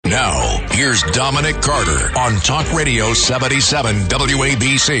Here's Dominic Carter on Talk Radio 77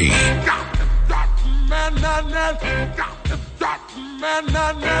 WABC.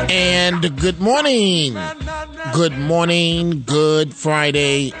 And good morning. Good morning. Good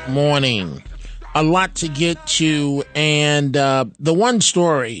Friday morning. A lot to get to. And the one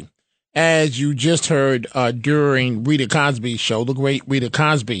story, as you just heard during Rita Cosby's show, the great Rita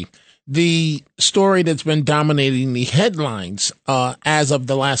Cosby, the story that's been dominating the headlines as of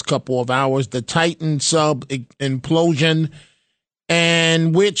the last couple of hours, the Titan sub implosion,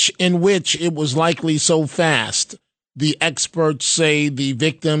 and in which it was likely so fast. The experts say the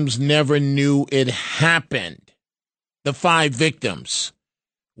victims never knew it happened. The 5 victims,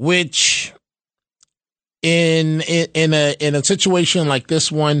 which in a situation like this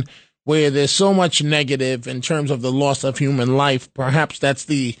one, where there's so much negative in terms of the loss of human life, perhaps that's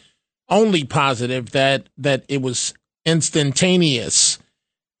the only positive, that it was instantaneous.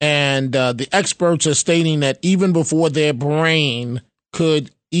 And the experts are stating that even before their brain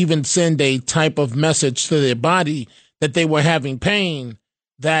could even send a type of message to their body that they were having pain,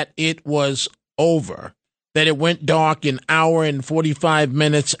 that it was over, that it went dark an hour and 45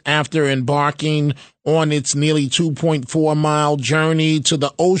 minutes after embarking on its nearly 2.4-mile journey to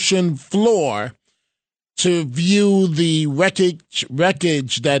the ocean floor to view the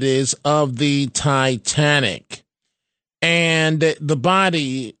wreckage that is of the Titanic. And the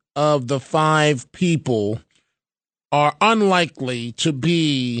body of the 5 people are unlikely to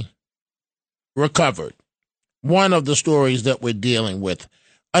be recovered. One of the stories that we're dealing with.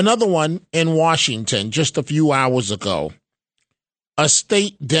 Another one in Washington just a few hours ago. A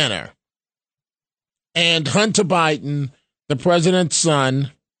state dinner. And Hunter Biden, the president's son,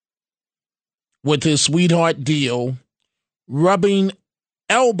 with his sweetheart deal, rubbing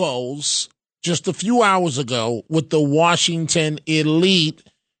elbows just a few hours ago with the Washington elite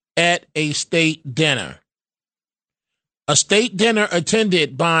at a state dinner. A state dinner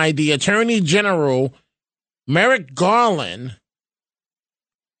attended by the Attorney General, Merrick Garland,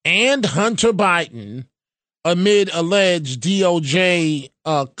 and Hunter Biden amid alleged DOJ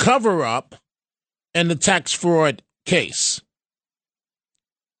cover-up in the tax fraud case.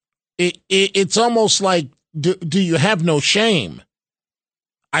 It's almost like, do you have no shame?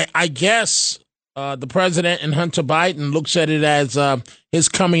 I guess the president and Hunter Biden looks at it as his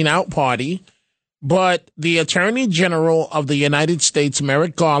coming out party, but the Attorney General of the United States,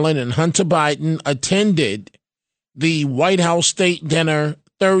 Merrick Garland, and Hunter Biden attended the White House state dinner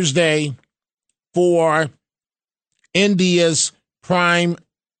Thursday for India's prime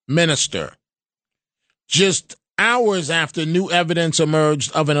minister, just hours after new evidence emerged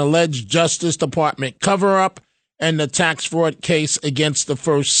of an alleged Justice Department cover-up and the tax fraud case against the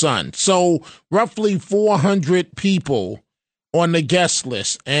first son. So roughly 400 people on the guest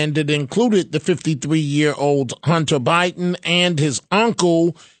list, and it included the 53-year-old Hunter Biden and his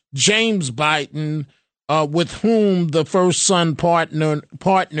uncle, James Biden, with whom the first son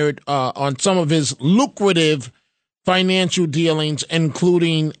partnered on some of his lucrative financial dealings,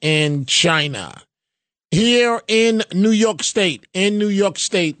 including in China. Here in New York State,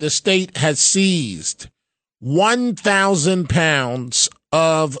 the state has seized 1,000 pounds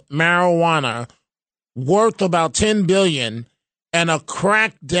of marijuana worth about $10 billion and a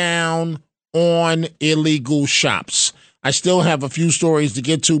crackdown on illegal shops. I still have a few stories to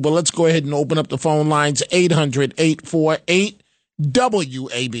get to, but let's go ahead and open up the phone lines.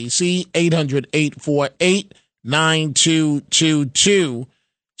 800-848-WABC, 800-848-9222.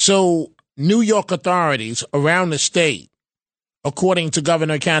 So New York authorities around the state, according to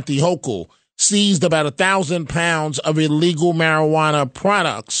Governor Kathy Hochul, seized about 1,000 pounds of illegal marijuana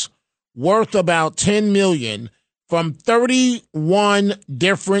products worth about $10 million from 31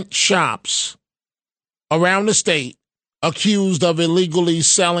 different shops around the state accused of illegally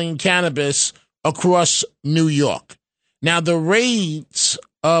selling cannabis across New York. Now, the raids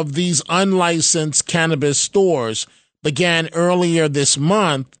of these unlicensed cannabis stores began earlier this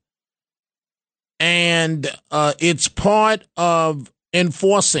month, and it's part of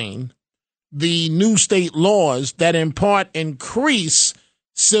enforcing the new state laws that in part increase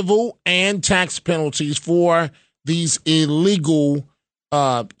civil and tax penalties for these illegal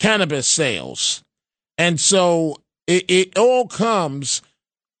cannabis sales. And so it all comes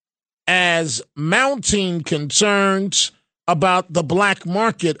as mounting concerns about the black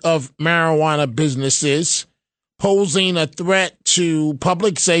market of marijuana businesses posing a threat to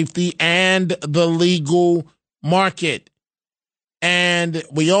public safety and the legal market. And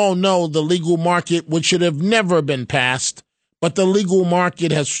we all know the legal market, which should have never been passed, but the legal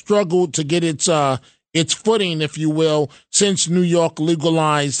market has struggled to get its its footing, if you will, since New York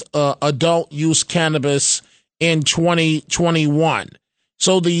legalized adult use cannabis in 2021.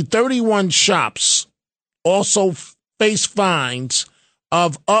 So the 31 shops also face fines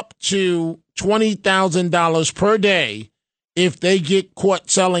of up to $20,000 per day if they get caught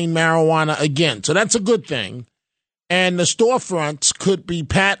selling marijuana again. So that's a good thing. And the storefronts could be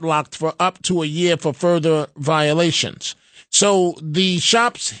padlocked for up to a year for further violations. So the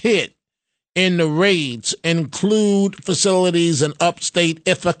shops hit in the raids include facilities in upstate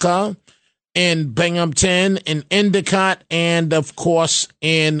Ithaca, in Binghamton, in Endicott, and, of course,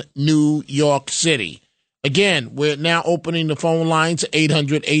 in New York City. Again, we're now opening the phone lines,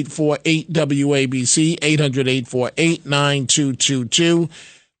 800-848-WABC, 800-848-9222.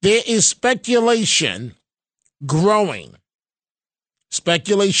 There is speculation growing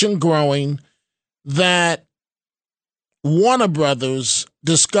that Warner Brothers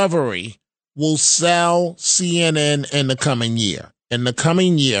Discovery will sell CNN in the coming year.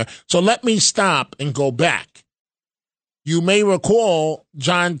 So let me stop and go back. You may recall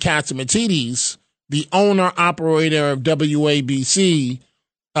John Catsimatidis, the owner-operator of WABC,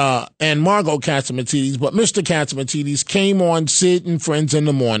 and Margot Catsimatidis, but Mr. Catsimatidis came on Sid and Friends in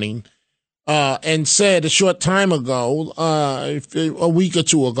the Morning and said a short time ago, a week or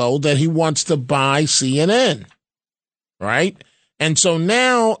two ago, that he wants to buy CNN, right? And so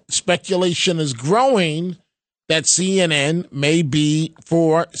now speculation is growing that CNN may be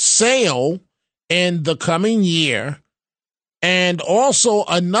for sale in the coming year. And also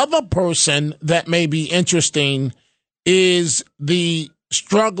another person that may be interesting is the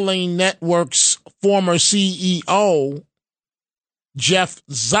struggling network's former CEO, Jeff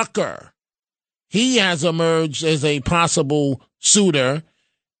Zucker. He has emerged as a possible suitor.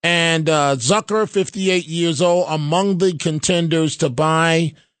 And Zucker, 58 years old, among the contenders to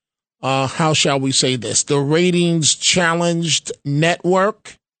buy, how shall we say this, the ratings-challenged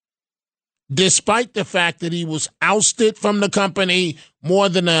network, despite the fact that he was ousted from the company more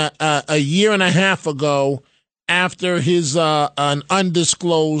than a year and a half ago after his an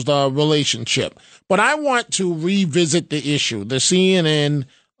undisclosed relationship. But I want to revisit the issue, the CNN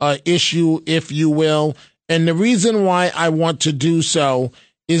issue, if you will. And the reason why I want to do so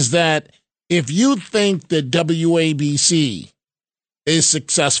is that if you think that WABC is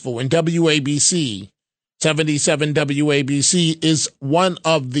successful, and WABC, 77 WABC, is one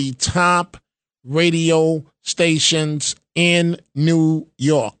of the top radio stations in New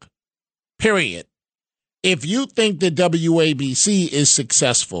York, period. If you think that WABC is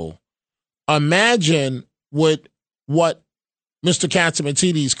successful, imagine what Mr.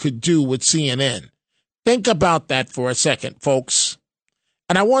 Catsimatidis could do with CNN. Think about that for a second, folks.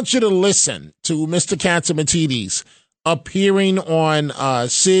 And I want you to listen to Mr. Catsimatidis appearing on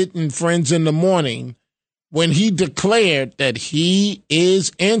Sid and Friends in the Morning when he declared that he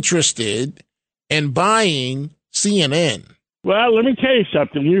is interested in buying CNN. Well, let me tell you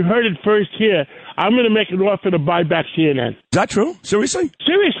something. You heard it first here. I'm going to make an offer to buy back CNN. Is that true? Seriously?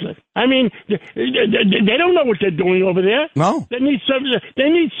 Seriously. I mean, they don't know what they're doing over there. No. They need somebody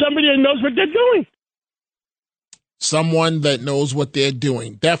that knows what they're doing. Someone that knows what they're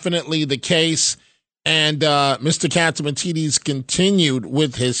doing. Definitely the case. And Mr. Catsimatidis continued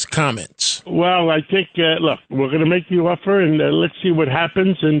with his comments. Well, I think, look, we're going to make the offer, and let's see what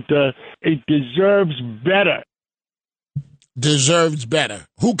happens. And it deserves better. Deserves better.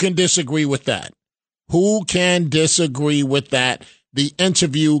 Who can disagree with that? Who can disagree with that? The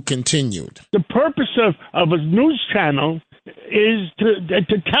interview continued. The purpose of a news channel is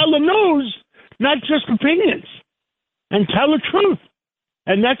to tell the news, not just opinions, and tell the truth.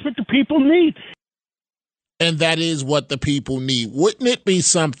 And that's what the people need. And that is what the people need. Wouldn't it be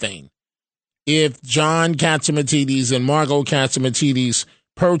something if John Catsimatidis and Margot Catsimatidis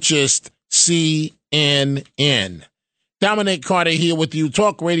purchased CNN? Dominic Carter here with you,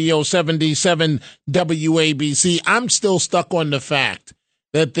 Talk Radio 77 WABC. I'm still stuck on the fact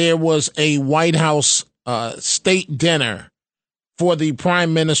that there was a White House state dinner for the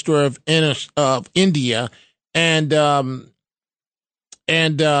Prime Minister of India, and Hunter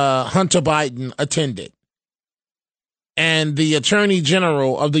Biden attended. And the Attorney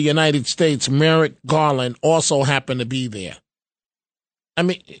General of the United States, Merrick Garland, also happened to be there. I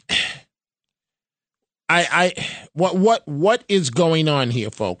mean, what is going on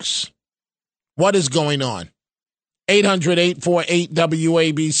here, folks? What is going on?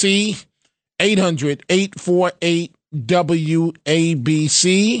 800-848-WABC,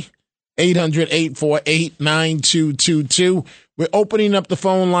 800-848-WABC, 800-848-9222. We're opening up the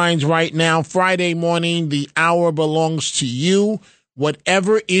phone lines right now. Friday morning, the hour belongs to you.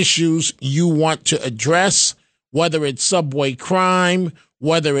 whatever issues you want to address, whether it's subway crime,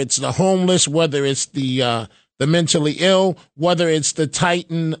 whether it's the homeless, whether it's the mentally ill, whether it's the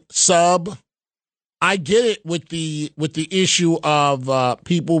Titan sub. I get it with the issue of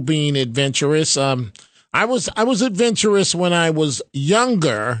people being adventurous. I was adventurous when I was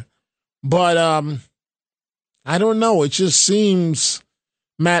younger, but I don't know. It just seems,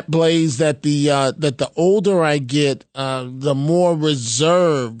 Matt Blaze, that the older I get, the more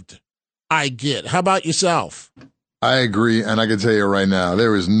reserved I get. How about yourself? I agree, and I can tell you right now,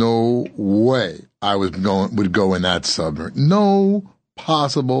 there is no way I would go in that submarine. No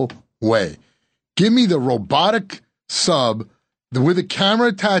possible way. Give me the robotic sub with a camera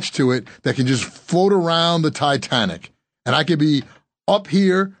attached to it that can just float around the Titanic, and I could be up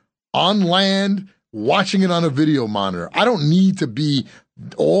here on land watching it on a video monitor. I don't need to be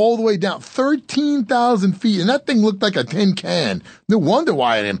all the way down 13,000 feet, and that thing looked like a tin can. No wonder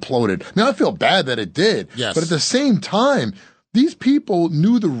why it imploded. Now I feel bad that it did. Yes. But at the same time, these people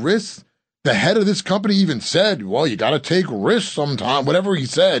knew the risks. The head of this company even said, well, you got to take risks sometime, whatever he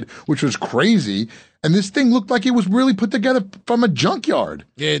said, which was crazy. And this thing looked like it was really put together from a junkyard.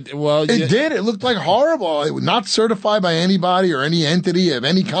 It did. It looked like horrible. It was not certified by anybody or any entity of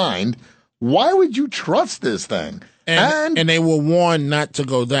any kind. Why would you trust this thing? And they were warned not to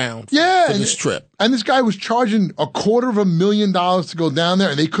go down for this trip. And this guy was charging $250,000 to go down there,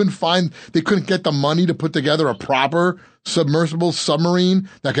 and they couldn't get the money to put together a proper submersible submarine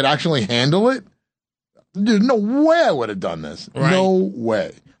that could actually handle it. There's no way I would have done this. Right. No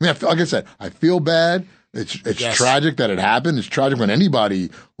way. I mean, like I said, I feel bad. It's tragic that it happened. It's tragic when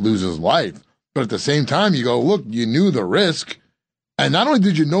anybody loses life. But at the same time, you go, look, you knew the risk. And not only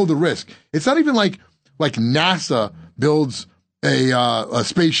did you know the risk, it's not even like NASA builds a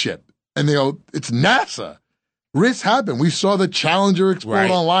spaceship and they go, it's NASA. Risks happen. We saw the Challenger explode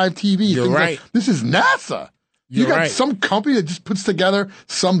on live TV. You're right. This is NASA. You got some company that just puts together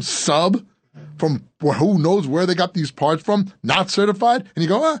some sub from who knows where they got these parts from, not certified, and you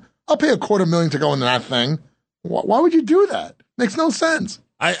go, I'll pay $250,000 to go into that thing. Why would you do that? Makes no sense.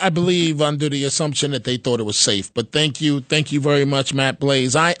 I believe under the assumption that they thought it was safe. But thank you very much, Matt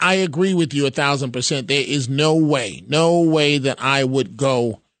Blaze. I agree with you 1,000%. There is no way that I would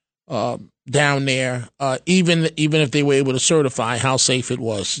go down there, even if they were able to certify how safe it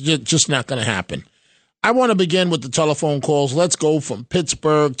was. Just not going to happen. I want to begin with the telephone calls. Let's go from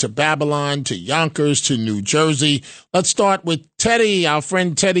Pittsburgh to Babylon to Yonkers to New Jersey. Let's start with Teddy, our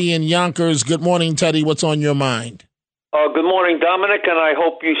friend Teddy in Yonkers. Good morning, Teddy. What's on your mind? Good morning, Dominic, and I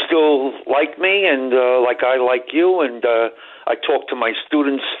hope you still like me and like I like you. And I talked to my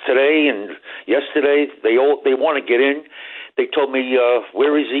students today and yesterday. They want to get in. They told me,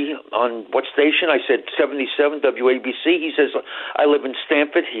 where is he, on what station? I said 77 WABC. He says, I live in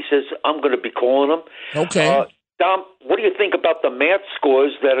Stamford. He says, I'm going to be calling him. Okay. Dom, what do you think about the math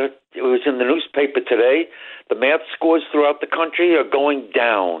scores it was in the newspaper today? The math scores throughout the country are going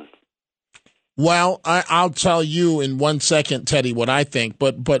down. Well, I'll tell you in 1 second, Teddy, what I think.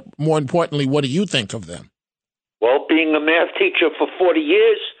 But more importantly, what do you think of them? Well, being a math teacher for 40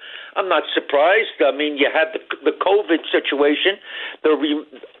 years, I'm not surprised. I mean, you had the COVID situation,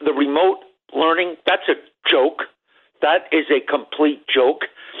 the remote learning. That's a joke. That is a complete joke,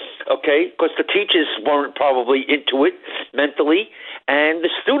 okay? Because the teachers weren't probably into it mentally, and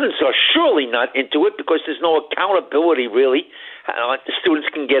the students are surely not into it because there's no accountability, really. The students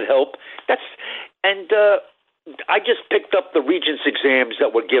can get help. I just picked up the Regents exams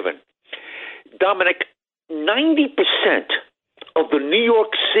that were given. Dominic, 90% of the New York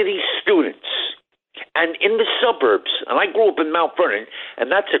City students and in the suburbs, and I grew up in Mount Vernon,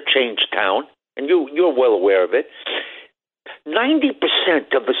 and that's a changed town, and you're well aware of it,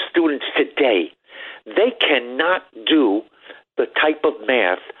 90% of the students today, they cannot do the type of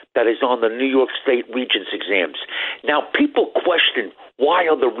math that is on the New York State Regents exams. Now, people question, why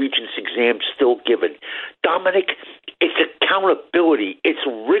are the Regents exams still given? Dominic, it's accountability, it's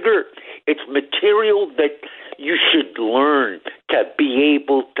rigor, it's material that you should learn to be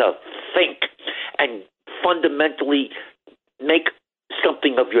able to think and fundamentally make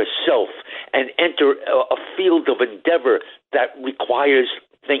something of yourself and enter a field of endeavor that requires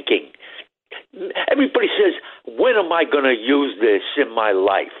thinking. Everybody says, when am I going to use this in my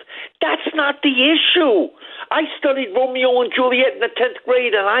life? That's not the issue. I studied Romeo and Juliet in the 10th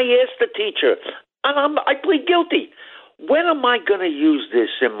grade, and I asked the teacher, and I plead guilty. When am I going to use this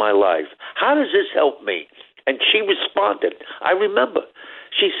in my life? How does this help me? And she responded, I remember.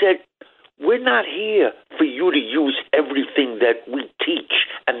 She said, we're not here for you to use everything that we teach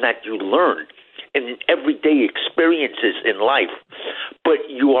and that you learn. in everyday experiences in life, but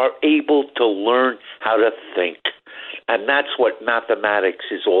you are able to learn how to think. And that's what mathematics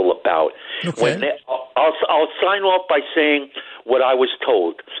is all about. Okay. I'll sign off by saying what I was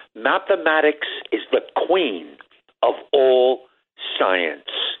told. Mathematics is the queen of all science.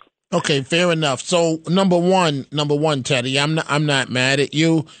 Okay, fair enough. So number one, Teddy, I'm not mad at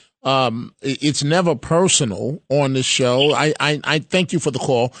you. It's never personal on the show. I thank you for the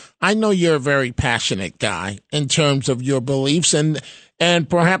call. I know you're a very passionate guy in terms of your beliefs, and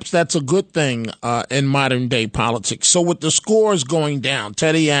perhaps that's a good thing in modern day politics. So with the scores going down,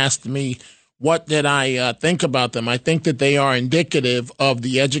 Teddy asked me, what did I think about them? I think that they are indicative of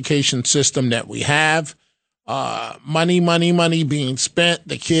the education system that we have. Money being spent.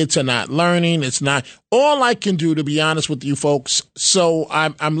 The kids are not learning. It's not all I can do, to be honest with you folks. So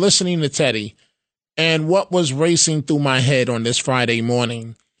I'm listening to Teddy, and what was racing through my head on this Friday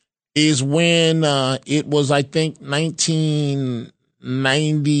morning is when it was, I think,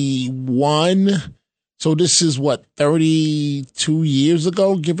 1991. So this is 32 years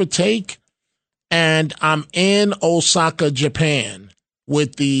ago, give or take. And I'm in Osaka, Japan,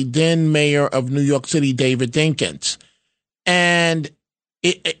 with the then mayor of New York City, David Dinkins. And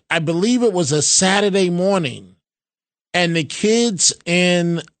I believe it was a Saturday morning. And the kids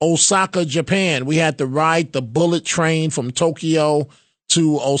in Osaka, Japan, we had to ride the bullet train from Tokyo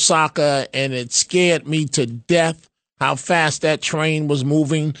to Osaka, and it scared me to death how fast that train was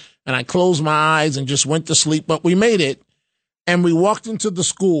moving. And I closed my eyes and just went to sleep. But we made it, and we walked into the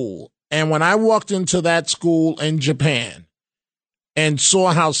school. And when I walked into that school in Japan, and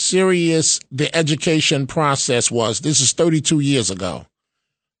saw how serious the education process was. This is 32 years ago.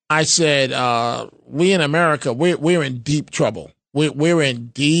 I said, we in America, we're in deep trouble. We're in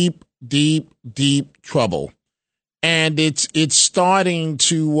deep trouble. And it's starting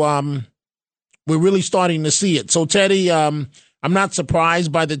to, we're really starting to see it. So Teddy, I'm not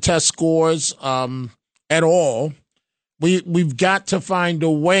surprised by the test scores, at all. We've got to find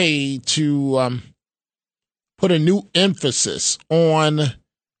a way to, put a new emphasis on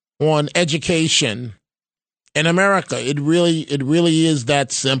education in America. It really is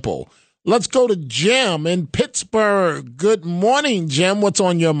that simple. Let's go to Jim in Pittsburgh. Good morning, Jim. What's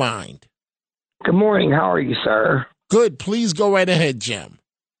on your mind? Good morning. How are you, sir? Good. Please go right ahead, Jim.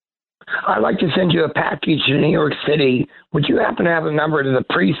 I'd like to send you a package to New York City. Would you happen to have a number to the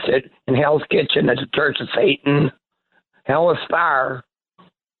priest in Hell's Kitchen at the Church of Satan? Hell is fire.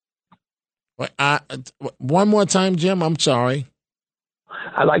 One more time, Jim. I'm sorry.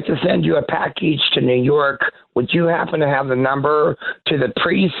 I'd like to send you a package to New York. Would you happen to have the number to the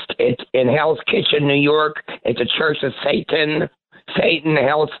priest in Hell's Kitchen, New York, at the Church of Satan,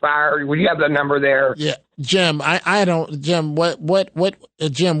 Hell's Fire? Would you have the number there? Yeah, Jim. I don't. Jim. What?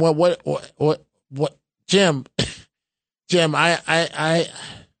 Jim. What? Jim. Jim. I.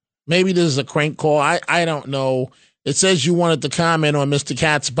 Maybe this is a crank call. I don't know. It says you wanted to comment on Mr.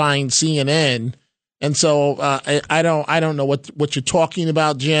 Katz buying CNN, and so I don't know what you're talking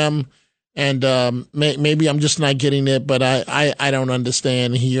about, Jim. And maybe I'm just not getting it, but I don't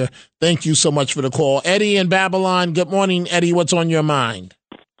understand here. Thank you so much for the call, Eddie in Babylon. Good morning, Eddie. What's on your mind?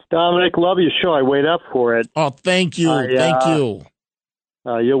 Dominic, love your show. I wait up for it. Oh, thank you, thank you.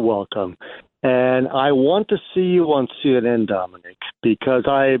 You're welcome. And I want to see you on CNN, Dominic, because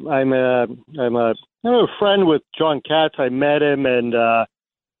I'm a friend with John Katz. I met him, and I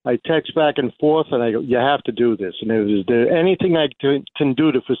text back and forth, and I go, you have to do this. And is there anything I can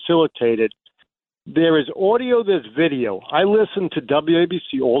do to facilitate it? There is audio, there's video. I listen to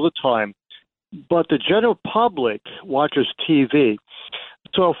WABC all the time, but the general public watches TV.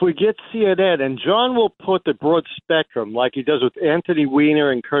 So if we get CNN, and John will put the broad spectrum, like he does with Anthony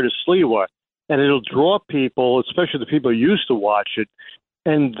Weiner and Curtis Sliwa, and it'll draw people, especially the people who used to watch it,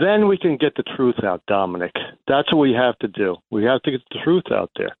 and then we can get the truth out, Dominic. That's what we have to do. We have to get the truth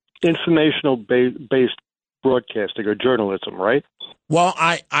out there. Informational-based broadcasting or journalism, right? Well,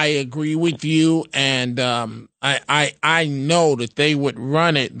 I agree with you, and I know that they would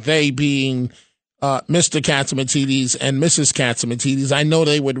run it, they being Mr. Katsimatidis and Mrs. Katsimatidis. I know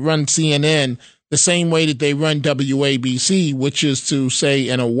they would run CNN the same way that they run WABC, which is to say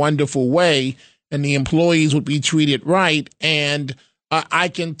in a wonderful way, and the employees would be treated right. And I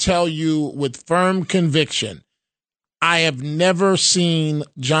can tell you with firm conviction, I have never seen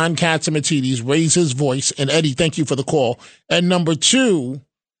John Katsimatidis raise his voice. And Eddie, thank you for the call. And number two,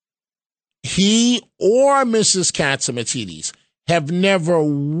 he or Mrs. Katsimatidis have never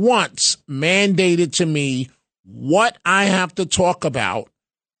once mandated to me what I have to talk about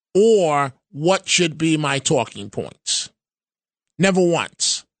or what should be my talking points. Never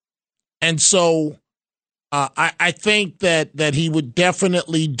once. And so I think that he would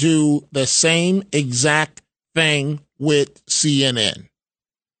definitely do the same exact thing with CNN.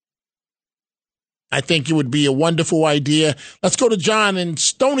 I think it would be a wonderful idea. Let's go to John in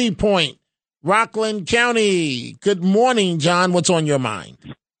Stony Point, Rockland County. Good morning, John. What's on your mind?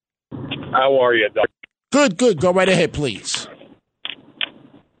 How are you, Doc? Good. Go right ahead, please.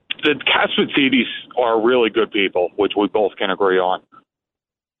 The Catsimatidis are really good people, which we both can agree on.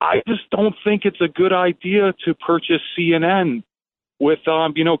 I just don't think it's a good idea to purchase CNN with,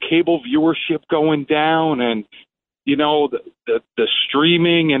 cable viewership going down and, the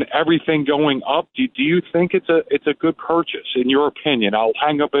streaming and everything going up. Do you think it's a good purchase, in your opinion? I'll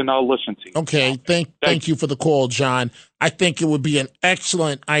hang up and I'll listen to you. Okay, thank you for the call, John. I think it would be an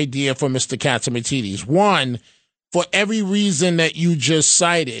excellent idea for Mr. Catsimatidis. One, for every reason that you just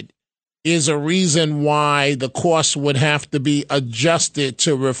cited, is a reason why the cost would have to be adjusted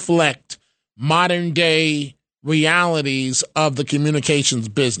to reflect modern day realities of the communications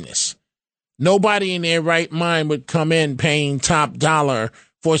business. Nobody in their right mind would come in paying top dollar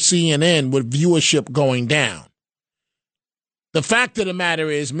for CNN with viewership going down. The fact of the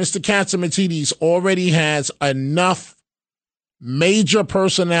matter is, Mr. Catsimatidis already has enough major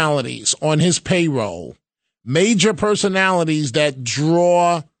personalities on his payroll, major personalities that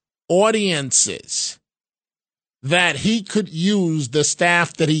draw audiences, that he could use the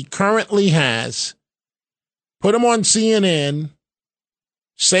staff that he currently has, put them on CNN,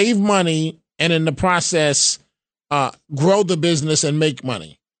 save money, and in the process, grow the business and make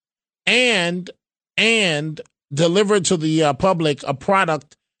money, and deliver to the public a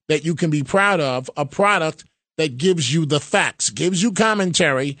product that you can be proud of, a product that gives you the facts, gives you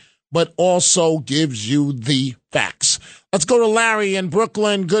commentary, but also gives you the facts. Let's go to Larry in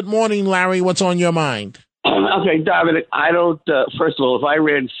Brooklyn. Good morning, Larry. What's on your mind? Okay, Dominic, I don't, first of all, if I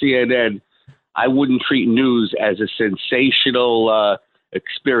ran CNN, I wouldn't treat news as a sensational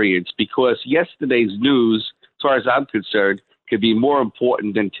experience, because yesterday's news, as far as I'm concerned, could be more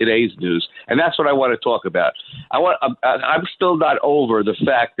important than today's news. And that's what I want to talk about. I'm still not over the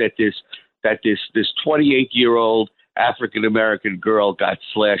fact that this 28-year-old African-American girl got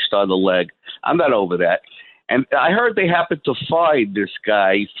slashed on the leg. I'm not over that. And I heard they happened to find this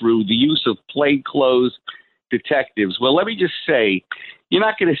guy through the use of plainclothes detectives. Well, let me just say, you're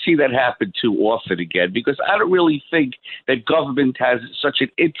not going to see that happen too often again, because I don't really think that government has such an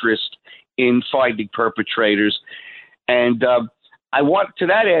interest in finding perpetrators. And to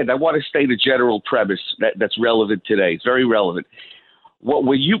that end, I want to state a general premise that's relevant today. It's very relevant.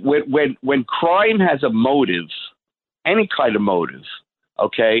 When crime has a motive, any kind of motive,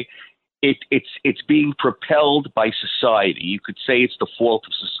 okay, it's being propelled by society. You could say it's the fault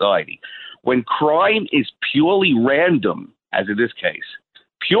of society. When crime is purely random, as in this case,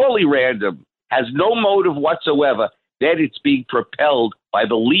 purely random, has no motive whatsoever, then it's being propelled by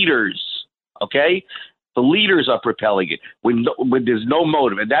the leaders, okay? The leaders are propelling it when there's no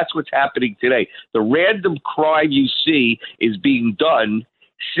motive, and that's what's happening today. The random crime you see is being done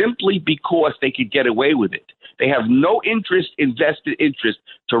simply because they could get away with it. They have no vested interest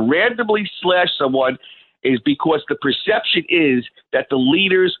to randomly slash someone, is because the perception is that the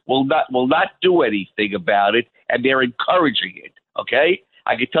leaders will not do anything about it, and they're encouraging it. Okay,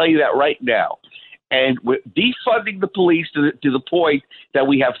 I can tell you that right now. And we're defunding the police to the point that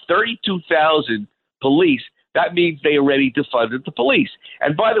we have 32,000 police. That means they already defunded the police.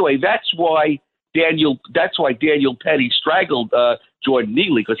 And by the way, that's why Daniel Penny strangled Jordan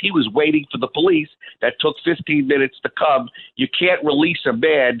Neely, because he was waiting for the police that took 15 minutes to come. You can't release a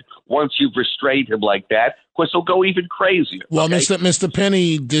man once you've restrained him like that, because he'll go even crazier. Well, okay? Mr.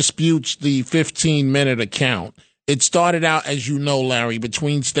 Penny disputes the 15-minute account. It started out, as you know, Larry,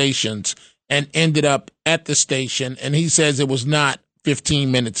 between stations and ended up at the station, and he says it was not 15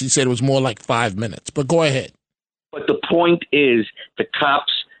 minutes. He said it was more like 5 minutes. But go ahead. But the point is, the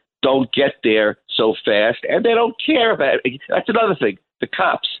cops don't get there so fast, and they don't care about it. That's another thing. The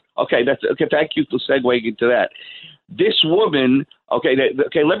cops. Okay, thank you for segueing into that. This woman. Okay.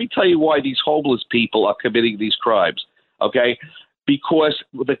 Let me tell you why these homeless people are committing these crimes. Okay, because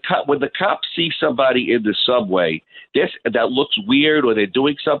when the cops see somebody in the subway that looks weird, or they're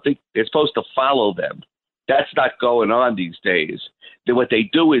doing something, they're supposed to follow them. That's not going on these days. Then what they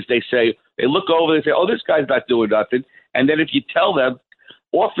do is they look over and say, "Oh, this guy's not doing nothing," and then if you tell them,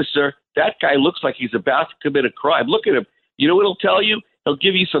 "Officer, that guy looks like he's about to commit a crime. Look at him." You know what he'll tell you? He'll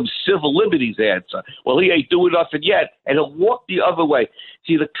give you some civil liberties answer. Well, he ain't doing nothing yet, and he'll walk the other way.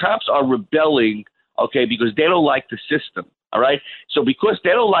 See, the cops are rebelling, okay, because they don't like the system, All right. So because they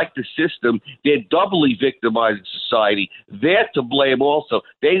don't like the system, they're doubly victimizing society. They're to blame also.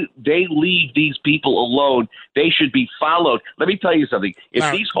 They leave these people alone. They should be followed. Let me tell you something. If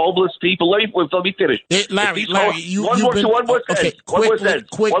Larry, these homeless people, let me finish. Larry,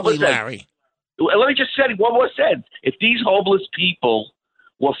 quickly, Larry. Let me just say one more sentence. If these homeless people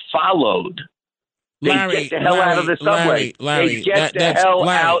were followed, they get the hell out of the subway. They get the hell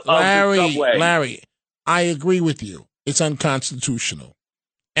out of the subway. Larry, I agree with you. It's unconstitutional.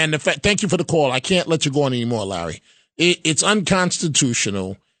 And thank you for the call. I can't let you go on anymore, Larry. It's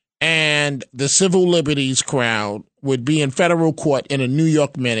unconstitutional, and the civil liberties crowd would be in federal court in a New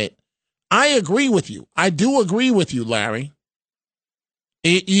York minute. I agree with you. I do agree with you, Larry.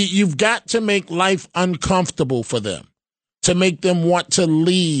 You've got to make life uncomfortable for them to make them want to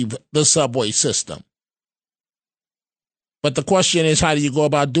leave the subway system. But the question is, how do you go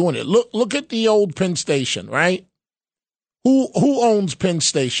about doing it? Look at the old Penn Station, right? Who owns Penn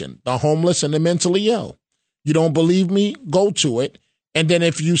Station? The homeless and the mentally ill. You don't believe me? Go to it. And then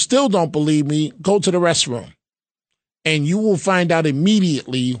if you still don't believe me, go to the restroom. And you will find out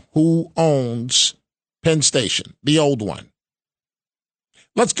immediately who owns Penn Station, the old one.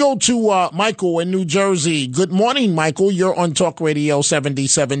 Let's go to Michael in New Jersey. Good morning, Michael. You're on Talk Radio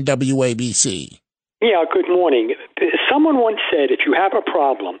 77 WABC. Yeah, good morning. Someone once said, if you have a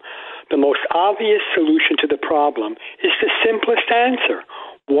problem, the most obvious solution to the problem is the simplest answer.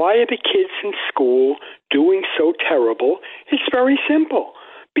 Why are the kids in school doing so terrible? It's very simple.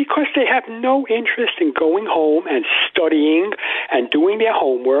 Because they have no interest in going home and studying and doing their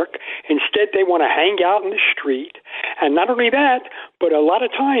homework. Instead, they want to hang out in the street. And not only that, but a lot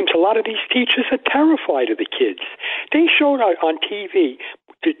of times, a lot of these teachers are terrified of the kids. They showed on TV,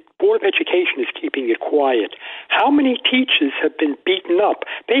 the Board of Education is keeping it quiet, how many teachers have been beaten up.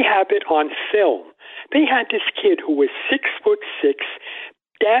 They have it on film. They had this kid who was 6'6",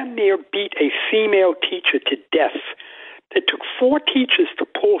 damn near beat a female teacher to death. It took 4 teachers to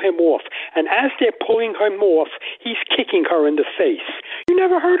pull him off, and as they're pulling him off, he's kicking her in the face. You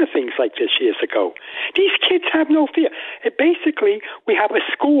never heard of things like this years ago. These kids have no fear. Basically, we have a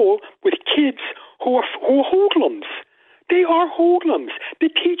school with kids who are hoodlums. They are hoodlums. The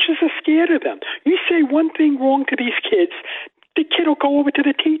teachers are scared of them. You say one thing wrong to these kids, the kid will go over to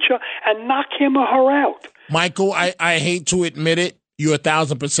the teacher and knock him or her out. Michael, I hate to admit it, you're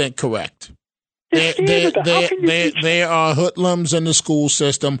 1,000% correct. There are hoodlums in the school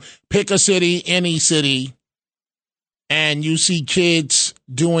system. Pick a city, any city, and you see kids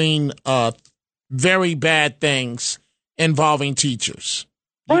doing very bad things involving teachers.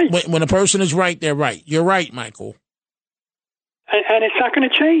 Right. When a person is right, they're right. You're right, Michael. And it's not going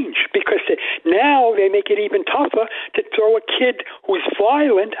to change because now they make it even tougher to throw a kid who's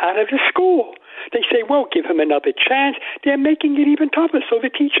violent out of the school. They say, well, give him another chance. They're making it even tougher. So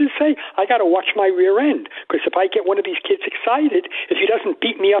the teachers say, I got to watch my rear end because if I get one of these kids excited, if he doesn't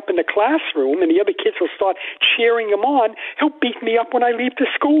beat me up in the classroom and the other kids will start cheering him on, he'll beat me up when I leave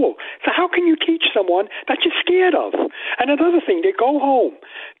the school. So how can you teach someone that you're scared of? And another thing, they go home.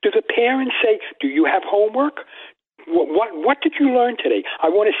 Do the parents say, do you have homework? What did you learn today? I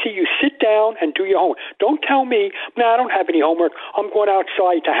want to see you sit down and do your homework. Don't tell me, no, I don't have any homework. I'm going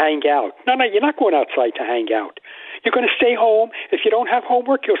outside to hang out. No, you're not going outside to hang out. You're going to stay home. If you don't have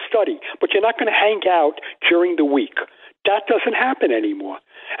homework, you'll study. But you're not going to hang out during the week. That doesn't happen anymore.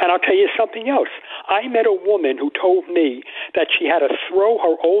 And I'll tell you something else. I met a woman who told me that she had to throw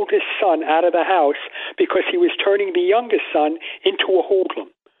her oldest son out of the house because he was turning the youngest son into a hoodlum.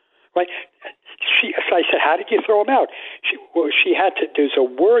 Right? So I said, how did you throw him out? She had to. There's a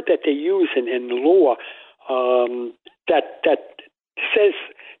word that they use in the law that says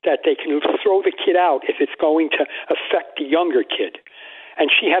that they can throw the kid out if it's going to affect the younger kid.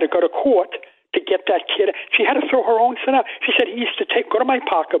 And she had to go to court to get that kid. She had to throw her own son out. She said he used to go to my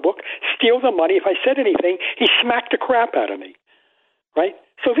pocketbook, steal the money. If I said anything, he smacked the crap out of me. Right?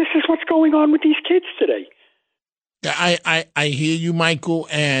 So this is what's going on with these kids today. I hear you, Michael,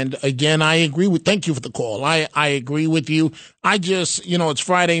 and again, I agree with. Thank you for the call. I agree with you. I just, it's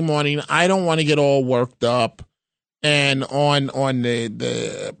Friday morning. I don't want to get all worked up and on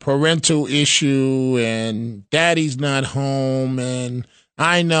the parental issue and daddy's not home, and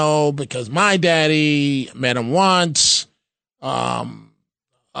I know because my daddy met him once. I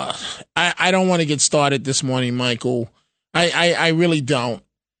don't want to get started this morning, Michael. I really don't.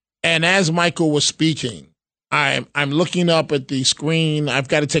 And as Michael was speaking, I'm looking up at the screen. I've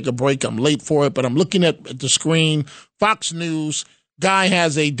got to take a break. I'm late for it, but I'm looking at the screen. Fox News guy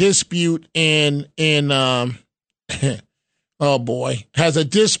has a dispute in oh boy, has a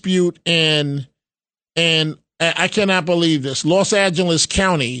dispute in I cannot believe this. Los Angeles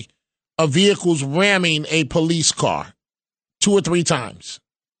County, a vehicle's ramming a police car 2 or 3 times.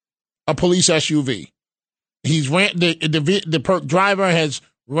 A police SUV. The driver has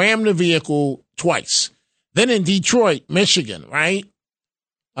rammed the vehicle twice. Then in Detroit, Michigan, right?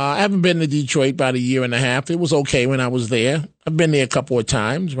 I haven't been to Detroit about 1.5 years. It was okay when I was there. I've been there a couple of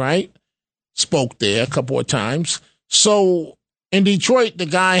times, right? Spoke there a couple of times. So in Detroit, the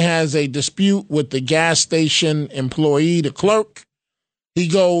guy has a dispute with the gas station employee, the clerk. He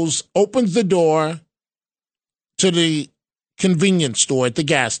goes, opens the door to the convenience store at the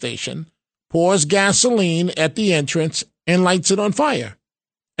gas station, pours gasoline at the entrance, and lights it on fire.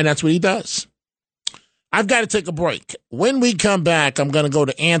 And that's what he does. I've got to take a break. When we come back, I'm going to go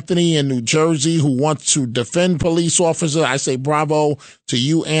to Anthony in New Jersey, who wants to defend police officers. I say bravo to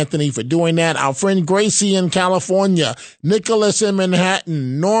you, Anthony, for doing that. Our friend Gracie in California, Nicholas in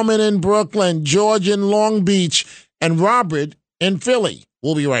Manhattan, Norman in Brooklyn, George in Long Beach, and Robert in Philly.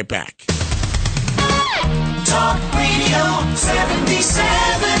 We'll be right back. Talk Radio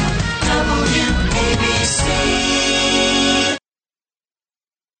 77 WABC.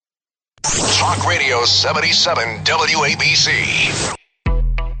 Talk Radio 77 WABC.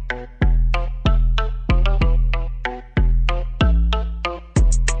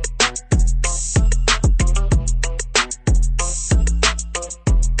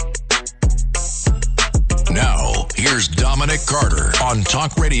 Now, here's Dominic Carter on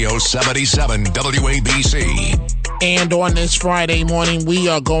Talk Radio 77 WABC. And on this Friday morning, we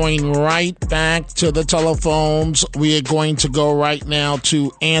are going right back to the telephones. We are going to go right now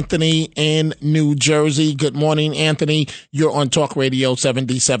to Anthony in New Jersey. Good morning, Anthony. You're on Talk Radio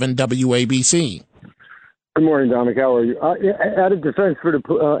 77 WABC. Good morning, Dominic. How are you? Out of defense for the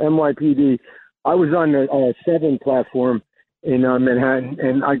NYPD, I was on the 7 platform in Manhattan,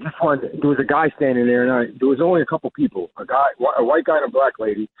 and I just wanted, there was a guy standing there, and there was only a couple people, a white guy and a black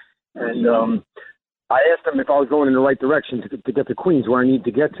lady, and I asked him if I was going in the right direction to get to Queens, where I need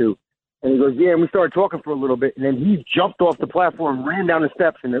to get to. And he goes, yeah, and we started talking for a little bit. And then he jumped off the platform, ran down the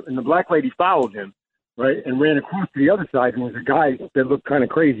steps, and the black lady followed him, right, and ran across to the other side. And there was a guy that looked kind of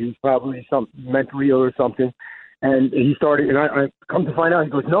crazy. He was probably mentally ill or something. And he started, and I come to find out,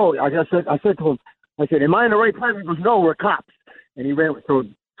 he goes, no. I said to him, I said, am I in the right place? He goes, no, we're cops. And he ran. So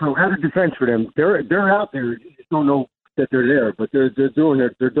as a defense for them, they're out there. You just don't know that they're there, but they're doing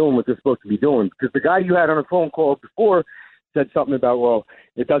what they're supposed to be doing. Because the guy you had on a phone call before said something about, well,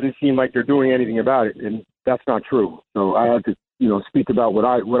 it doesn't seem like they're doing anything about it, and that's not true. So I had to, speak about what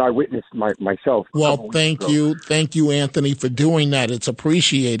I witnessed myself. Well, thank you, Anthony, for doing that. It's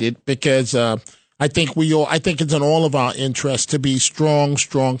appreciated because I think it's in all of our interests to be strong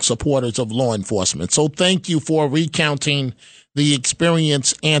supporters of law enforcement. So thank you for recounting the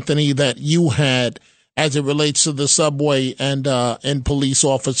experience, Anthony, that you had as it relates to the subway and police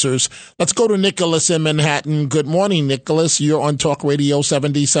officers. Let's go to Nicholas in Manhattan. Good morning, Nicholas. You're on Talk Radio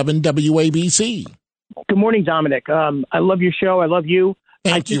 77 WABC. Good morning, Dominic. I love your show. I love you.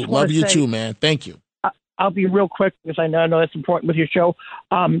 Thank you. Love you too, man. Thank you. I'll be real quick because I know that's important with your show.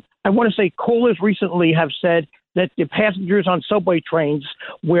 I want to say callers recently have said that the passengers on subway trains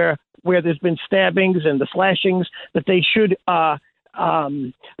where there's been stabbings and the slashings, that they should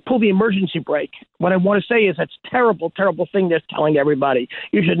pull the emergency brake. What I want to say is that's terrible thing they're telling everybody.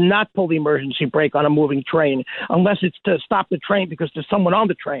 You should not pull the emergency brake on a moving train unless it's to stop the train because there's someone on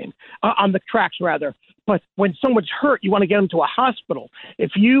the train, on the tracks rather. But when someone's hurt, you want to get them to a hospital.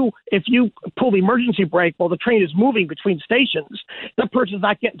 If you pull the emergency brake while the train is moving between stations, that person's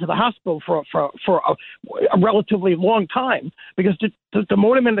not getting to the hospital for a relatively long time because the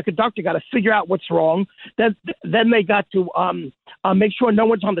motorman and the conductor got to figure out what's wrong. Then they got to make sure no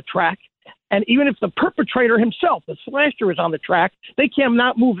one's on the track. And even if the perpetrator himself, the slasher, is on the track, they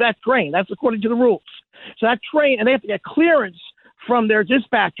cannot move that train. That's according to the rules. So that train, and they have to get clearance from their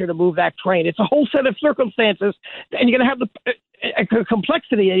dispatcher to move that train. It's a whole set of circumstances, and you're going to have the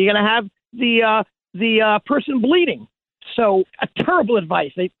complexity, and you're going to have the person bleeding. So terrible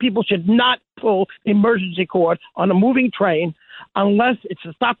advice. People should not pull the emergency cord on a moving train unless it's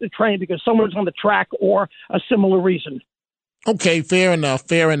to stop the train because someone's on the track or a similar reason. Okay, fair enough.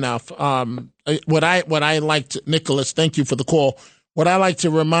 What I like to, Nicholas, thank you for the call. What I like to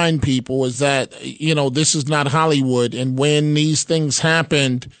remind people is that, this is not Hollywood. And when these things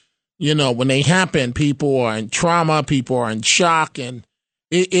happened, when they happen, people are in trauma, people are in shock. And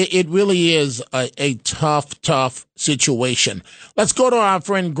it really is a tough situation. Let's go to our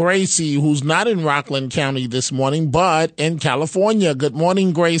friend Gracie, who's not in Rockland County this morning, but in California. Good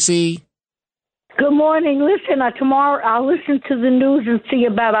morning, Gracie. Good morning. Listen, tomorrow I'll listen to the news and see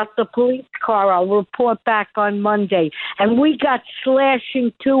about the police car. I'll report back on Monday. And we got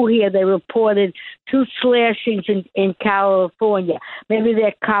slashing, too, here. They reported 2 slashings in California. Maybe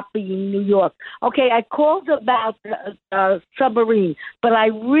they're copying New York. Okay, I called about submarine, but I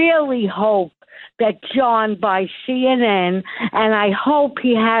really hope that John by CNN, and I hope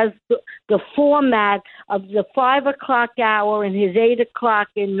he has the format of the 5 o'clock hour and his 8 o'clock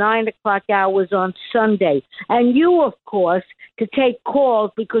and 9 o'clock hours on Sunday. And you, of course, to take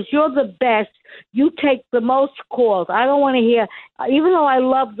calls because you're the best. You take the most calls. I don't want to hear, even though I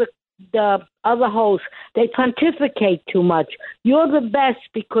love the other hosts, they pontificate too much. You're the best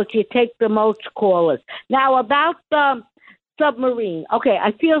because you take the most callers. Now, about the submarine. Okay,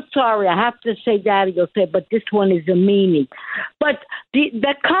 I feel sorry. I have to say that, you'll say, but this one is a meanie. But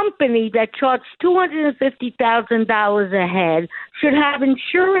the company that charged $250,000 a head should have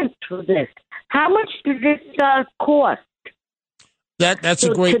insurance for this. How much does this cost? That's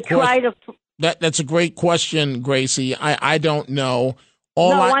a great question. That's a great question, Gracie. I don't know.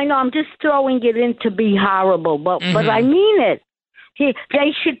 I know. I'm just throwing it in to be horrible, but I mean it.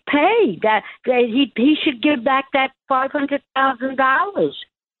 They should pay that. He should give back that $500,000.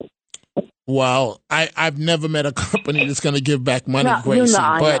 Well, I've never met a company that's going to give back money, Gracie.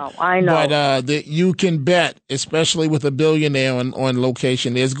 I know. But you can bet, especially with a billionaire on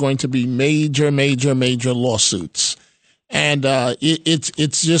location, there's going to be major lawsuits, and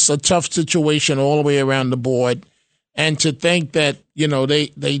it's just a tough situation all the way around the board. And to think that,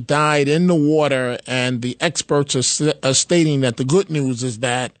 they died in the water, and the experts are stating that the good news is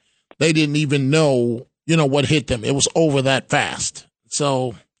that they didn't even know, what hit them. It was over that fast.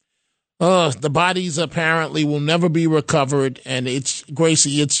 So the bodies apparently will never be recovered. And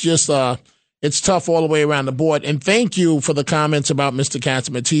Gracie, it's just it's tough all the way around the board. And thank you for the comments about Mr.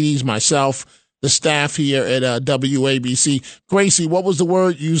 Catsimatidis, myself, the staff here at WABC. Gracie, what was the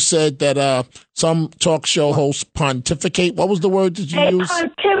word you said that some talk show hosts pontificate? What was the word that you used?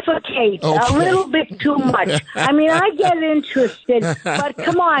 Pontificate a little bit too much. I mean, I get interested, but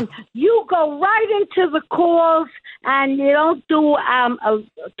come on, you go right into the calls and you don't do a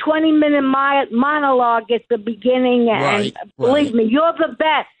 20-minute monologue at the beginning. And believe me, you're the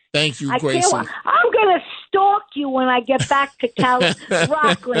best. Thank you, Gracie. I'm going to stalk you when I get back to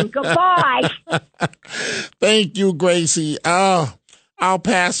Rockland. Goodbye. Thank you, Gracie. I'll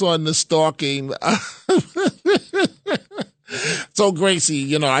pass on the stalking. So,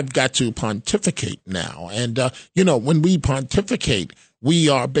 Gracie, I've got to pontificate now. And, when we pontificate, we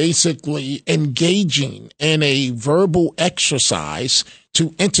are basically engaging in a verbal exercise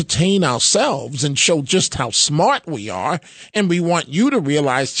to entertain ourselves and show just how smart we are. And we want you to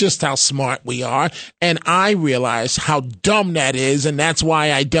realize just how smart we are. And I realize how dumb that is. And that's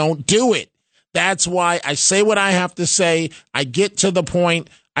why I don't do it. That's why I say what I have to say. I get to the point.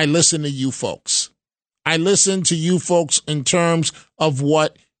 I listen to you folks. I listen to you folks in terms of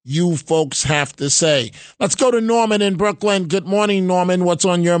what you folks have to say. Let's go to Norman in Brooklyn. Good morning, Norman. What's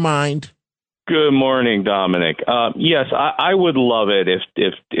on your mind? Good morning, Dominic. Yes, I would love it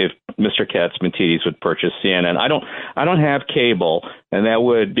if Mr. Catsimatidis would purchase CNN. I don't have cable, and that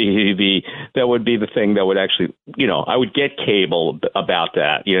would be the thing that would actually, I would get cable about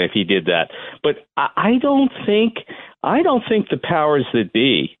that, if he did that. But I don't think the powers that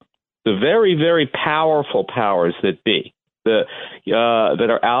be, the very, very powerful powers that be, that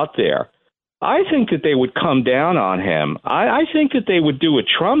are out there, I think that they would come down on him. I think that they would do a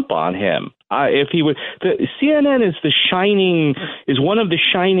Trump on him. If he would, CNN is one of the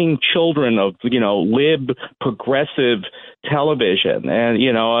shining children of lib progressive television, and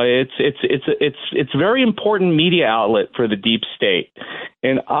it's a very important media outlet for the deep state,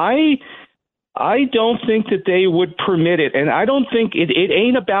 and I don't think that they would permit it, and I don't think it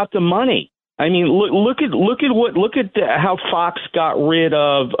ain't about the money. I mean, look at how Fox got rid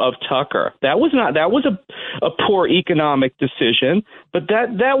of Tucker. That was a poor economic decision, but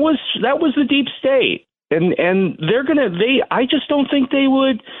that was the deep state, and I just don't think they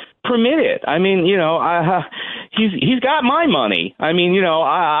would permit it. I mean, he's got my money. I mean,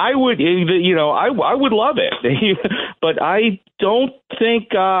 I would love it, but I don't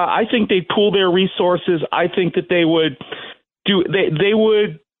think I think they'd pool their resources. I think that they would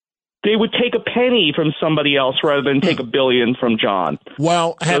they would take a penny from somebody else rather than take $1 billion from John.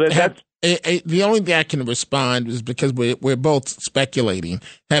 Well, the only thing I can respond is because we're both speculating.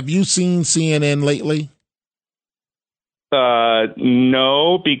 Have you seen CNN lately?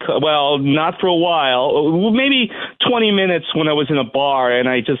 No, because not for a while. Maybe 20 minutes when I was in a bar, and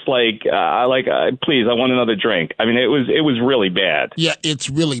I just please, I want another drink. I mean, it was really bad. Yeah, it's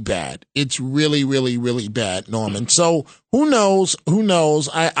really bad. It's really, really, really bad, Norman. So who knows? Who knows?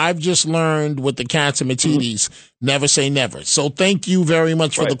 I've just learned with the Cats and Matitis, never say never. So thank you very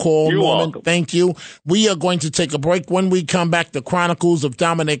much for the call, You're Norman. welcome. Thank you. We are going to take a break. When we come back, the Chronicles of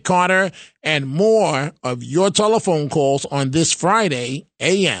Dominic Carter and more of your telephone calls on this Friday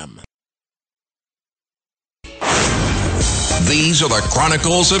AM. These are the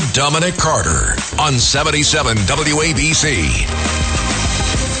Chronicles of Dominic Carter on 77 WABC.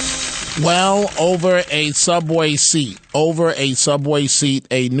 Well, over a subway seat,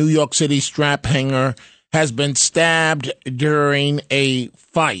 a New York City strap hanger has been stabbed during a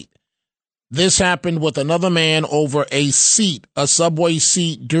fight. This happened with another man over a subway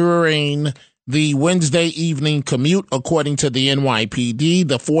seat during the Wednesday evening commute, according to the NYPD.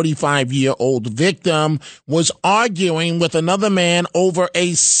 The 45-year-old victim was arguing with another man over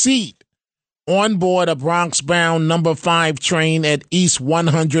a seat on board a Bronx-bound number 5 train at East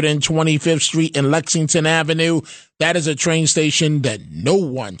 125th Street and Lexington Avenue. That is a train station that no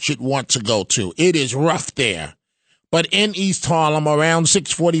one should want to go to. It is rough there. But in East Harlem, around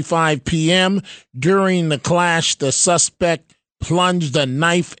 6:45 p.m., during the clash, the suspect plunged a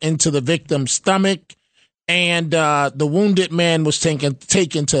knife into the victim's stomach, and the wounded man was taken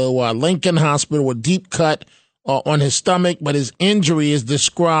to Lincoln Hospital with a deep cut on his stomach, but his injury is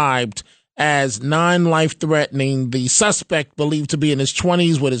described as non-life-threatening. The suspect, believed to be in his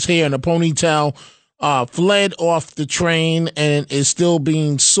 20s with his hair in a ponytail, fled off the train and is still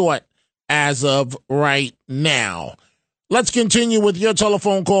being sought as of right now. Let's continue with your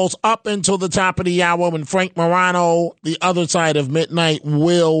telephone calls up until the top of the hour when Frank Morano, the other side of midnight,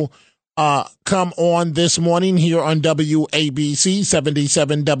 will come on this morning here on WABC,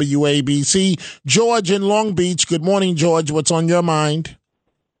 77 WABC. George in Long Beach. Good morning, George. What's on your mind?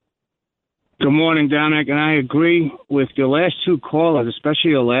 Good morning, Dominic, and I agree with your last two callers,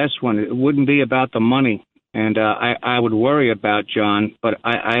 especially your last one. It wouldn't be about the money, and I would worry about John, but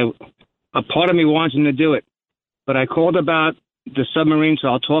a part of me wants him to do it. But I called about the submarine, so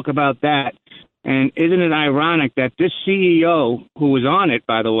I'll talk about that. And isn't it ironic that this CEO, who was on it,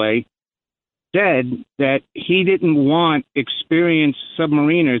 by the way, said that he didn't want experienced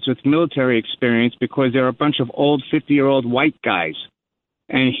submariners with military experience because they're a bunch of old 50-year-old white guys.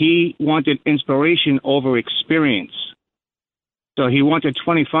 And he wanted inspiration over experience. So he wanted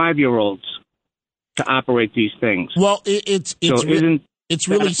 25-year-olds to operate these things. Well, it's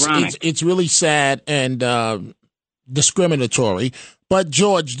really sad and discriminatory. But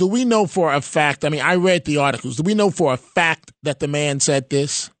George, do we know for a fact? I mean, I read the articles. Do we know for a fact that the man said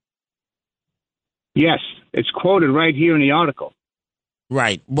this? Yes, it's quoted right here in the article.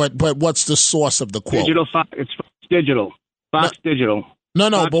 Right, but what's the source of the quote? It's Fox Digital. Fox Digital.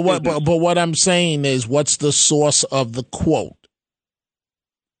 No, but what I'm saying is, what's the source of the quote?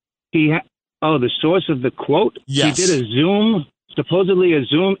 The source of the quote? Yes. He did supposedly a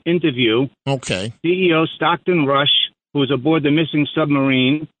Zoom interview. Okay. CEO Stockton Rush, who was aboard the missing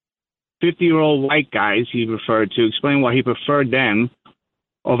submarine, 50-year-old white guys he referred to, explained why he preferred them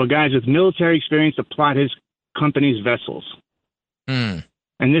over guys with military experience to plot his company's vessels. Mm.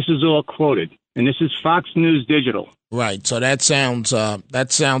 And this is all quoted. And this is Fox News Digital. Right. So that sounds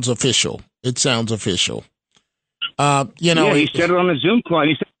official. It sounds official. He said it on the Zoom call. And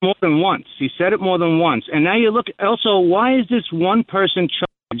he said it more than once. And now you look. Also, why is this one person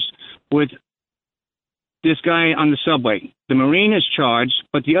charged with this guy on the subway? The Marine is charged,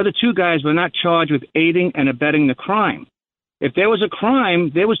 but the other two guys were not charged with aiding and abetting the crime. If there was a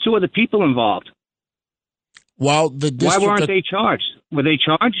crime, there was two other people involved. Well, why weren't they charged? Were they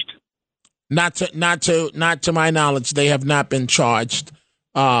charged? Not to my knowledge, they have not been charged.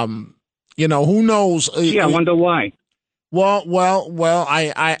 Who knows? Yeah, I wonder why. Well,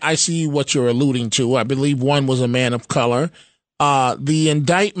 I see what you're alluding to. I believe one was a man of color. The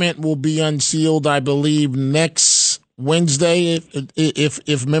indictment will be unsealed, I believe, next Wednesday,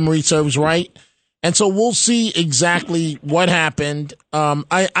 if memory serves right. And so we'll see exactly what happened.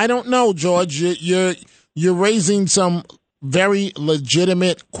 I don't know, George. You're raising some very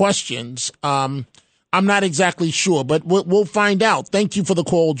legitimate questions. I'm not exactly sure, but we'll find out. Thank you for the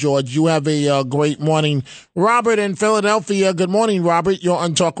call, George. You have a great morning. Robert in Philadelphia. Good morning, Robert. You're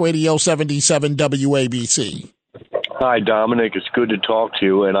on Talk Radio 77 WABC. Hi, Dominic. It's good to talk to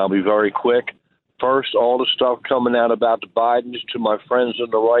you, and I'll be very quick. First, all the stuff coming out about the Bidens, to my friends on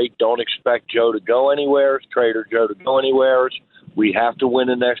the right, don't expect Joe to go anywhere, Trader Joe to go anywhere. We have to win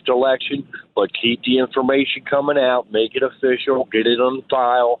the next election, but keep the information coming out, make it official, get it on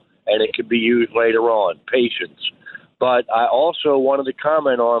file, and it can be used later on. Patience. But I also wanted to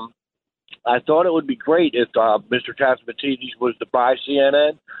comment on, I thought it would be great if Mr. Catsimatidis was to buy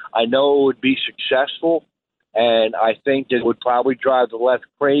CNN. I know it would be successful, and I think that it would probably drive the left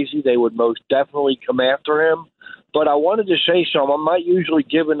crazy. They would most definitely come after him. But I wanted to say something. I'm not usually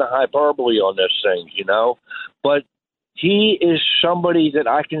given the hyperbole on this thing, but he is somebody that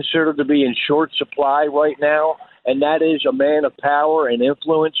I consider to be in short supply right now, and that is a man of power and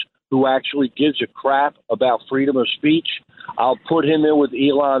influence who actually gives a crap about freedom of speech. I'll put him in with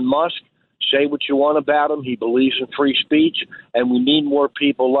Elon Musk. Say what you want about him. He believes in free speech, and we need more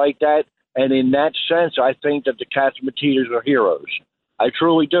people like that. And in that sense, I think that the Catsimatidis are heroes. I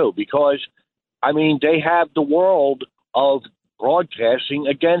truly do, because, they have the world of broadcasting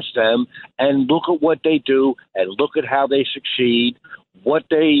against them, and look at what they do, and look at how they succeed,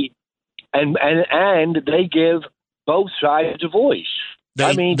 and they give both sides a voice.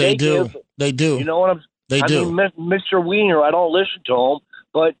 They do. You know what I'm? They do. Mr. Weiner, I don't listen to him,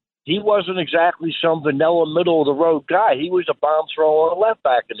 but he wasn't exactly some vanilla middle of the road guy. He was a bomb thrower on the left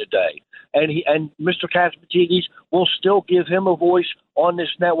back in the day, and Mr. Catsimatidis will still give him a voice on this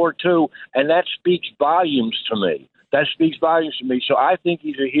network too, and that speaks volumes to me. So I think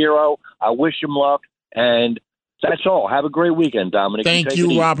he's a hero. I wish him luck, and that's all. Have a great weekend, Dominic. Thank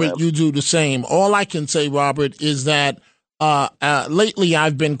you, Robert. Man. You do the same. All I can say, Robert, is that lately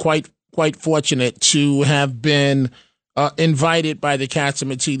I've been quite fortunate to have been invited by the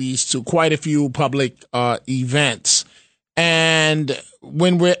Catsimatidis to quite a few public events. And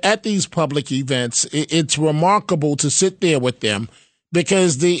when we're at these public events, it's remarkable to sit there with them,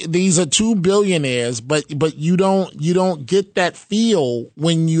 because these are two billionaires, but you don't get that feel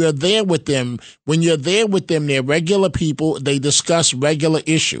when you're there with them. When you're there with them, they're regular people. They discuss regular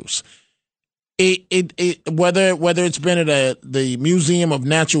issues. Whether it's been at the Museum of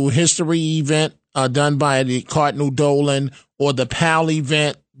Natural History event done by the Cardinal Dolan, or the PAL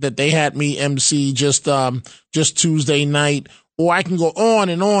event that they had me MC just Tuesday night, or I can go on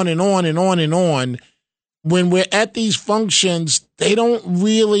and on and on and on and on. When we're at these functions, they don't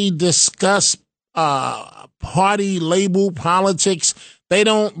really discuss party label politics. They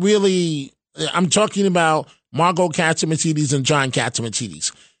don't really. I'm talking about Margot Catsimatidis and John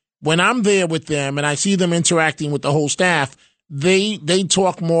Catsimatidis. When I'm there with them and I see them interacting with the whole staff, they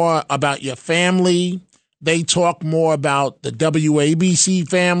talk more about your family. They talk more about the WABC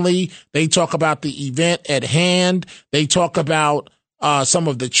family. They talk about the event at hand. They talk about some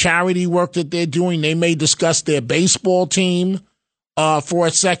of the charity work that they're doing. They may discuss their baseball team for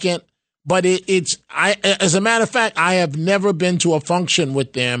a second. But as a matter of fact, I have never been to a function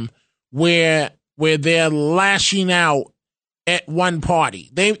with them where they're lashing out at one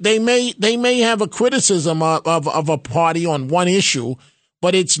party. They may have a criticism of a party on one issue,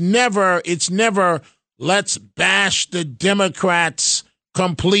 but it's never let's bash the Democrats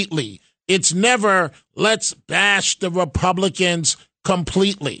completely. It's never let's bash the Republicans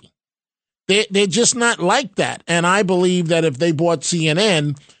completely. They're just not like that. And I believe that if they bought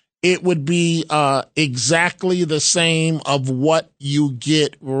CNN, it would be exactly the same of what you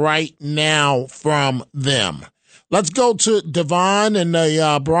get right now from them. Let's go to Devon in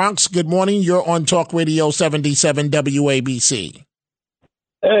the Bronx. Good morning. You're on Talk Radio 77 WABC.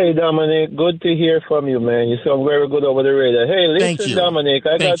 Hey, Dominic. Good to hear from you, man. You sound very good over the radio. Hey, listen, Dominic.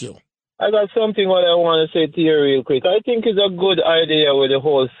 I got something what I want to say to you real quick. I think it's a good idea with the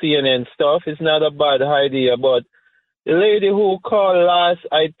whole CNN stuff. It's not a bad idea, but the lady who called last,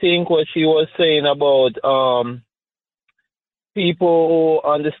 I think what she was saying about people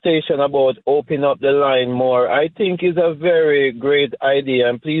on the station about opening up the line more, I think is a very great idea.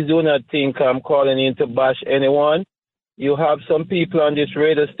 And please do not think I'm calling in to bash anyone. You have some people on this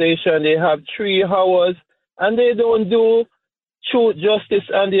radio station, they have 3 hours, and they don't do truth, justice,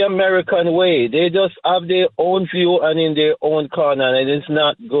 and the American way. They just have their own view and in their own corner, and it's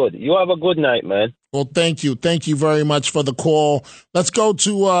not good. You have a good night, man. Well, thank you. Thank you very much for the call. Let's go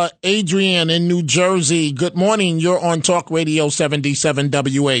to Adrian in New Jersey. Good morning. You're on Talk Radio 77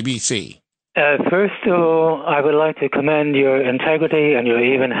 WABC. First of all, I would like to commend your integrity and your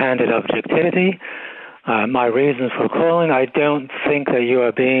even-handed objectivity. My reasons for calling, I don't think that you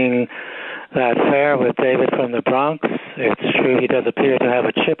are being that fair with David from the Bronx. It's true he does appear to have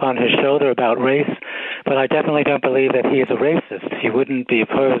a chip on his shoulder about race, but I definitely don't believe that he is a racist. He wouldn't be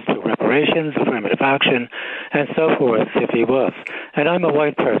opposed to reparations, affirmative action, and so forth if he was. And I'm a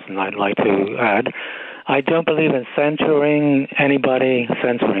white person, I'd like to add. I don't believe in censoring anybody,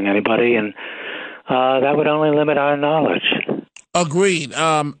 and that would only limit our knowledge. Agreed.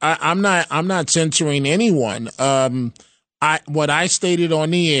 I'm not censoring anyone. What I stated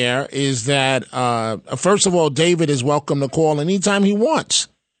on the air is that first of all, David is welcome to call anytime he wants.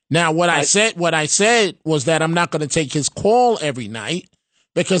 Now, what I said was that I'm not going to take his call every night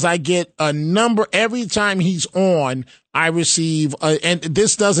because I get a number every time he's on. I receive, and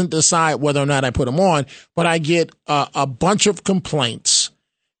this doesn't decide whether or not I put him on, but I get a bunch of complaints.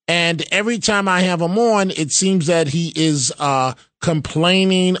 And every time I have him on, it seems that he is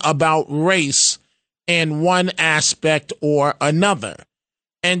complaining about race in one aspect or another.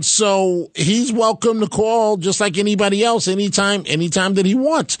 And so he's welcome to call just like anybody else anytime that he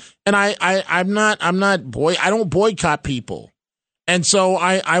wants. And I don't boycott people. And so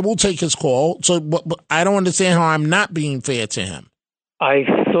I will take his call. So but I don't understand how I'm not being fair to him. I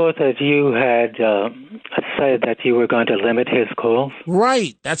thought that you had said that you were going to limit his calls.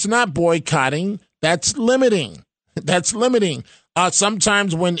 Right. That's not boycotting. That's limiting.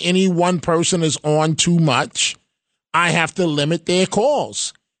 Sometimes when any one person is on too much, I have to limit their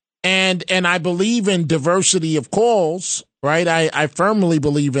calls. And I believe in diversity of calls, right? I firmly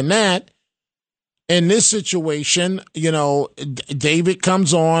believe in that. In this situation, David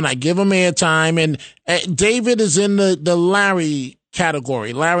comes on, I give him airtime, and David is in the Larry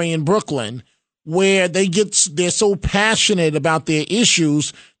category, Larry in Brooklyn, where they're so passionate about their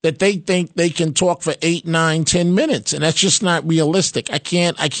issues that they think they can talk for 8, 9, 10 minutes. And that's just not realistic. I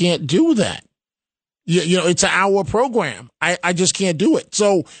can't do that. It's an hour program. I just can't do it.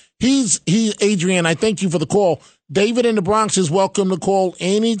 So Adrian, I thank you for the call. David in the Bronx is welcome to call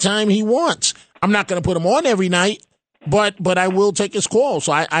anytime he wants. I'm not going to put him on every night, but I will take his call.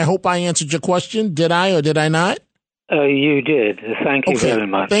 So I hope I answered your question. Did I or did I not? You did. Thank you very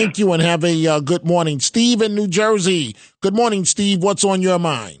much. Thank you, and have a good morning. Steve in New Jersey. Good morning, Steve. What's on your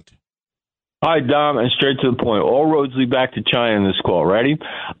mind? Hi, Dom, and straight to the point. All roads lead back to China in this call. Ready?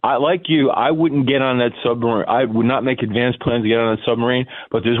 Like you, I wouldn't get on that submarine. I would not make advanced plans to get on that submarine.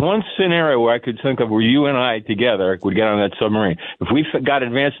 But there's one scenario where I could think of where you and I together would get on that submarine. If we got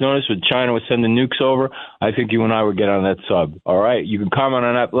advance notice that China was sending nukes over, I think you and I would get on that sub. All right? You can comment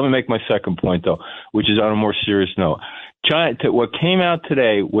on that. Let me make my second point, though, which is on a more serious note. What came out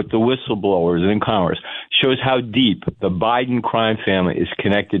today with the whistleblowers in Congress shows how deep the Biden crime family is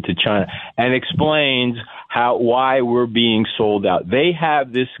connected to China and explains why we're being sold out. They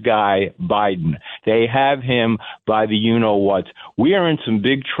have this guy, Biden. They have him by the you-know-what. We are in some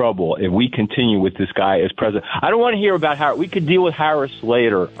big trouble if we continue with this guy as president. I don't want to hear about Harris. We could deal with Harris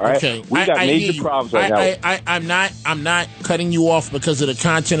later, all right? Okay. We got major problems right now. I'm not cutting you off because of the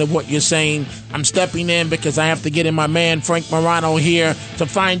content of what you're saying. I'm stepping in because I have to get in my man Frank Morano here to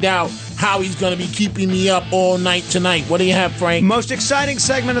find out how he's going to be keeping me up all night tonight. What do you have, Frank? Most exciting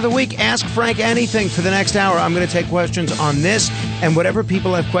segment of the week. Ask Frank anything for the next hour. I'm going to take questions on this and whatever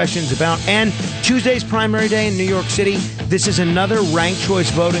people have questions about. And Tuesday's primary day in New York City. This is another ranked choice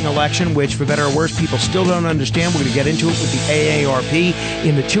voting election, which, for better or worse, people still don't understand. We're going to get into it with the AARP.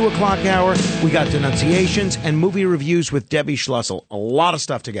 In the 2 o'clock hour, we got denunciations and movie reviews with Debbie Schlussel. A lot of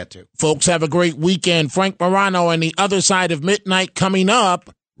stuff to get to. Folks, have a great weekend. Frank Morano and the other side of midnight coming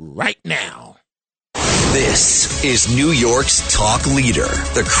up right now. This is New York's talk leader,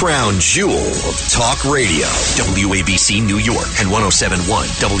 the crown jewel of talk radio. WABC New York and 107.1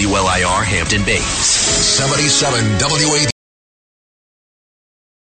 WLIR Hampton Bays. 77 WABC.